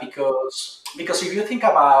 Because if you think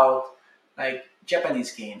about like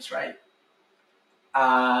Japanese games, right?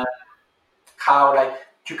 How like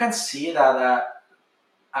you can see that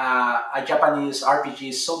a Japanese RPG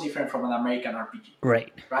is so different from an American RPG,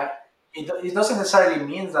 right? It doesn't necessarily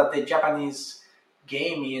mean that the Japanese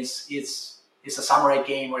game is a samurai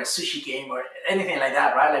game or a sushi game or anything like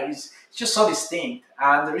that, right? Like it's just so distinct,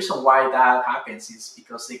 and the reason why that happens is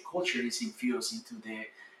because the culture is infused into the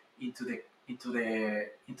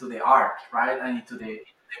art, right, and into the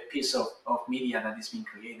piece of media that is being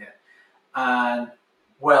created. And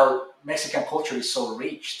well, Mexican culture is so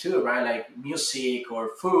rich too, right? Like music or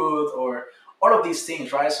food or all of these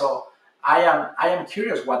things, right? So I am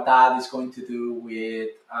curious what that is going to do with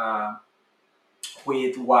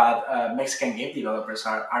what Mexican game developers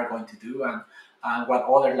are going to do, and and what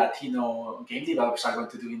other Latino game developers are going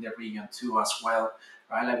to do in the region too as well,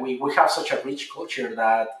 right? Like we have such a rich culture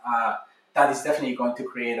that that is definitely going to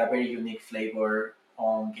create a very unique flavor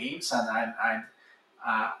on games, and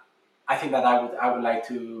I think that I would like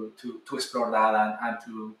to explore that and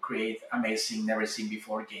to create amazing, never seen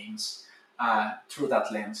before games through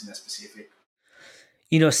that lens in a specific.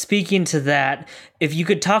 Speaking to that, if you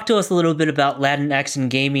could talk to us a little bit about Latinx in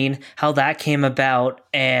gaming, how that came about,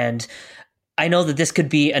 and I know that this could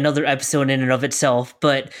be another episode in and of itself,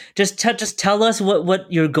 but just tell us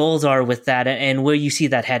what your goals are with that and where you see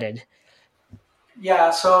that headed.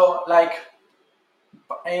 Yeah, so like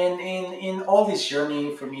in all this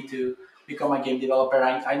journey for me to become a game developer,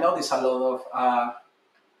 I noticed a lot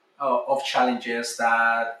of challenges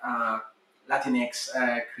that Latinx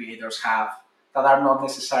creators have that are not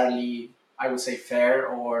necessarily, I would say, fair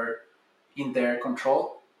or in their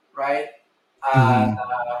control, right? And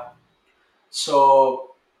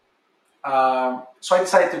so I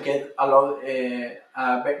decided to get a lot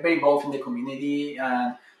very involved in the community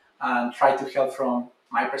and try to help from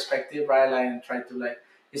my perspective, right? Like, and try to like,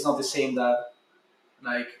 it's not the same that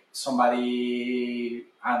like somebody,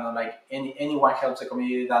 I don't know, like anyone helps the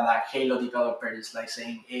community than a Halo developer is like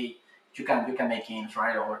saying, hey, you can make games,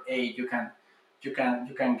 right? Or hey, you can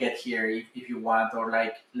get here if you want, or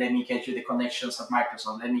like let me get you the connections at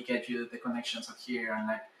Microsoft, let me get you the connections at here, and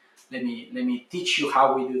like let me teach you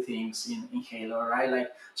how we do things in Halo, right?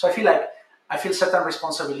 Like, so I feel certain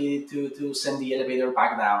responsibility to send the elevator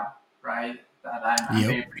back down, right? That I'm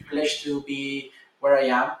very privileged to be where I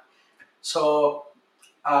am. So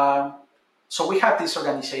so we have this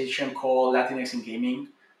organization called Latinx in Gaming,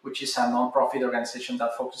 which is a non-profit organization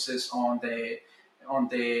that focuses on the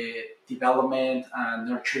development and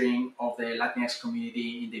nurturing of the Latinx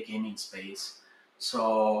community in the gaming space.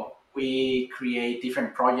 So we create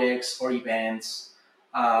different projects or events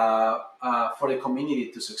for the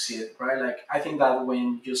community to succeed, right? Like, I think that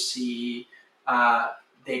when you see the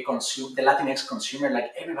Latinx consumer,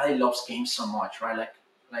 like everybody loves games so much, right?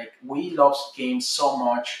 Like we love games so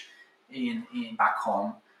much in back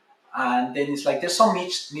home. And then it's like there's some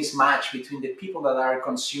mismatch between the people that are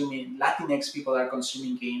consuming, Latinx people that are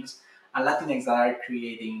consuming games, and Latinx that are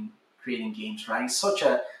creating games, right? It's such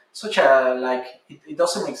a like it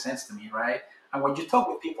doesn't make sense to me, right? And when you talk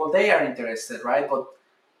with people, they are interested, right? But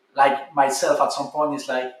like myself, at some point, it's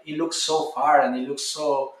like it looks so hard and it looks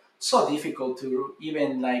so difficult to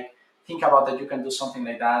even like think about that you can do something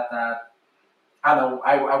like that. That I don't know.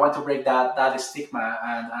 I want to break that stigma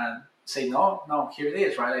and say no, here it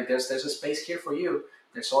is, right? Like there's a space here for you.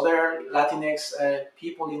 There's other Latinx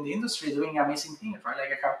people in the industry doing amazing things, right?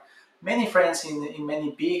 Like I have many friends in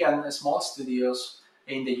many big and small studios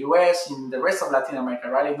in the US, in the rest of Latin America,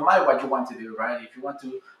 right? Like no matter what you want to do, right? If you want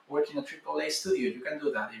to work in a AAA studio, you can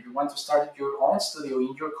do that. If you want to start your own studio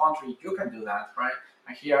in your country, you can do that, right?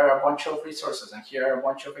 And here are a bunch of resources, and here are a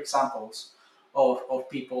bunch of examples of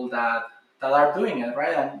people that are doing it,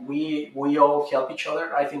 right? And we all help each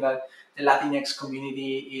other. I think that the Latinx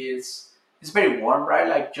community is very warm, right?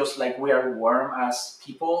 Like just like we are warm as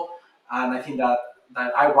people, and I think that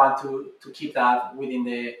I want to keep that within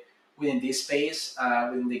this space,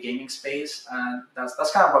 within the gaming space, and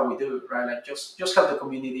that's kind of what we do, right? Like just help the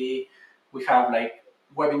community. We have like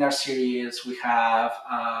webinar series.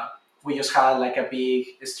 We just had like a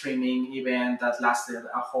big streaming event that lasted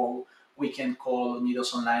a whole weekend called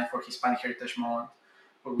Unidos Online for Hispanic Heritage Month,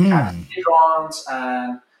 where we had runs,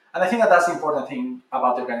 and I think that that's the important thing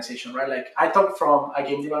about the organization, right? Like I talk from a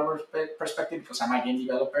game developer perspective because I'm a game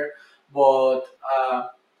developer, but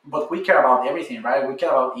we care about everything, right? We care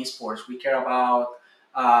about esports, we care about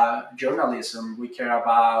journalism, we care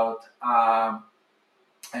about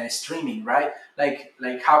streaming, right? Like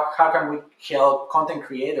how can we help content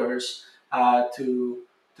creators to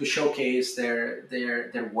showcase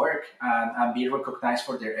their work and be recognized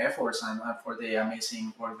for their efforts and for the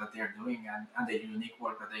amazing work that they're doing and the unique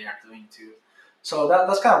work that they are doing too. So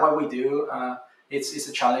that's kind of what we do. It's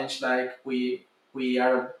a challenge. Like we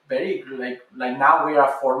are very like now we are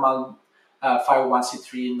a formal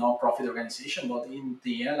 501c3 non-profit organization, but in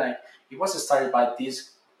the end, like it was started by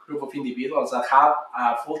this group of individuals that have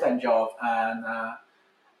a full-time job and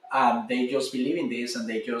they just believe in this, and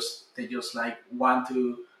they just like want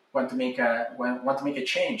to make a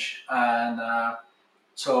change, and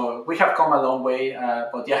so we have come a long way.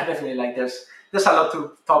 But yeah, definitely, like there's a lot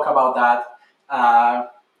to talk about that.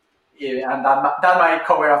 And that might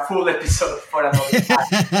cover a full episode for another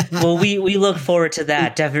time. Well, we look forward to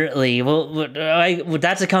that, definitely. Well,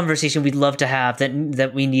 that's a conversation we'd love to have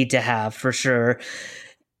that we need to have for sure.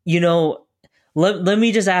 Let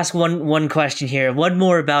me just ask one question here. One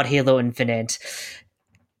more about Halo Infinite.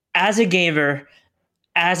 As a gamer,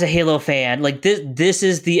 as a Halo fan, like this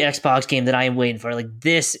is the Xbox game that I am waiting for. Like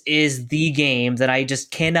this is the game that I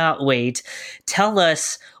just cannot wait. Tell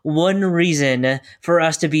us one reason for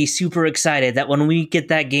us to be super excited that when we get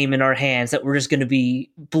that game in our hands that we're just going to be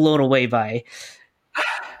blown away by.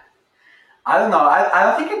 I don't know. I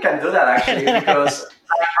don't think I can do that actually because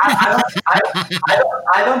I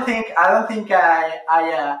don't think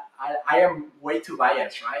I am way too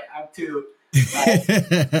biased, right? I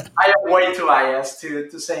am way too biased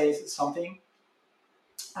to say something.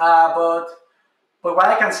 But what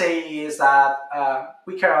I can say is that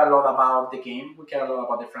we care a lot about the game. We care a lot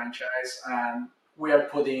about the franchise, and we are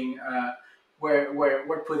putting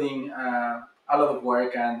we're putting a lot of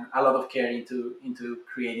work and a lot of care into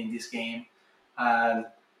creating this game. And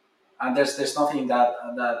there's nothing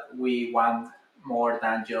that we want more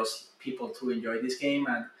than just people to enjoy this game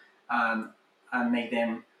and make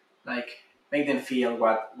them feel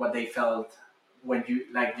what they felt when you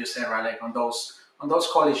said, right, like on those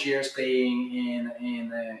college years playing in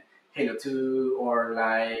Halo 2, or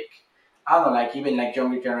like I don't know, like even like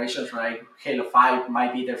younger generations, right? Halo 5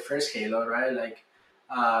 might be their first Halo, right? Like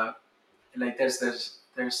there's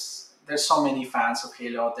so many fans of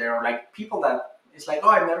Halo out there, or like people that it's like, oh,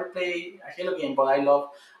 I've never played a Halo game, but I love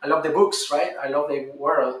the books, right? I love the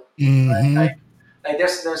world. Mm-hmm. Right? Like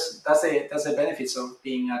that's the benefits of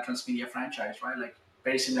being a transmedia franchise, right? Like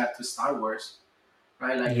very similar to Star Wars,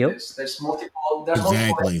 right? Like there's multiple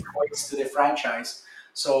ways to the franchise.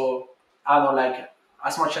 So I don't know, like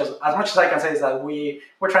as much as I can say is that we're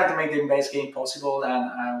trying to make the best game possible,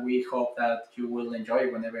 and we hope that you will enjoy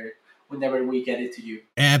it whenever we get it to you.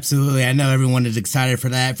 Absolutely. I know everyone is excited for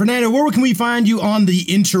that. Fernando, where can we find you on the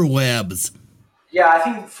interwebs? Yeah, I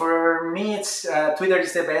think for me, it's Twitter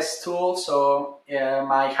is the best tool. So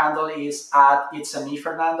my handle is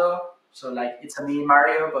 @itsamefernando. So like it's a me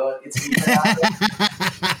Mario, but it's me Fernando.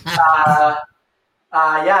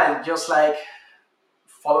 Yeah, just like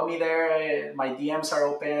follow me there. My DMs are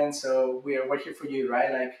open, so we're here for you,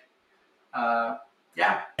 right? Like,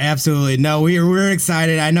 yeah, absolutely. No, we're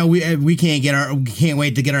excited. I know we can't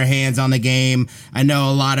wait to get our hands on the game. I know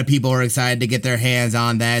a lot of people are excited to get their hands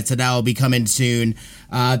on that, so that will be coming soon.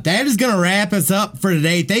 That is going to wrap us up for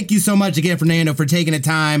today. Thank you so much again, Fernando, for taking the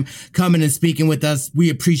time, coming and speaking with us. We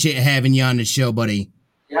appreciate having you on the show, buddy.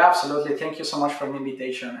 Yeah, absolutely. Thank you so much for the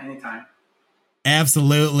invitation. Anytime.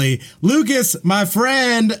 Absolutely. Lucas, my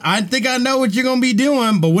friend, I think I know what you're going to be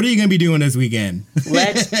doing, but what are you going to be doing this weekend?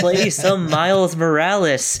 Let's play some Miles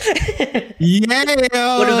Morales.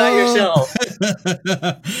 Yeah. What about yourself?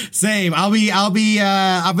 Same. I'm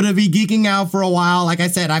going to be geeking out for a while. Like I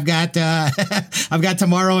said, I've got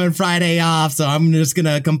tomorrow and Friday off, so I'm just going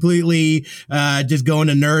to completely just go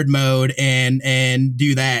into nerd mode and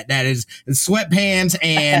do that. That is sweatpants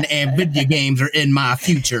and video games are in my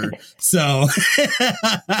future. So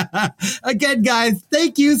again, guys,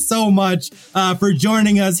 thank you so much for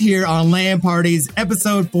joining us here on LAN Parties,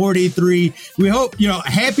 episode 43. We hope,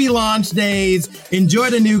 happy launch days. Enjoy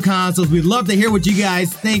the new consoles. We'd love to hear what you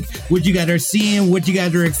guys think, what you guys are seeing, what you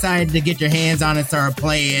guys are excited to get your hands on and start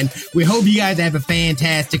playing. We hope you guys have a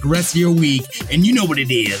fantastic rest of your week. And you know what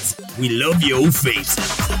it is. We love your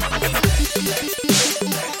faces.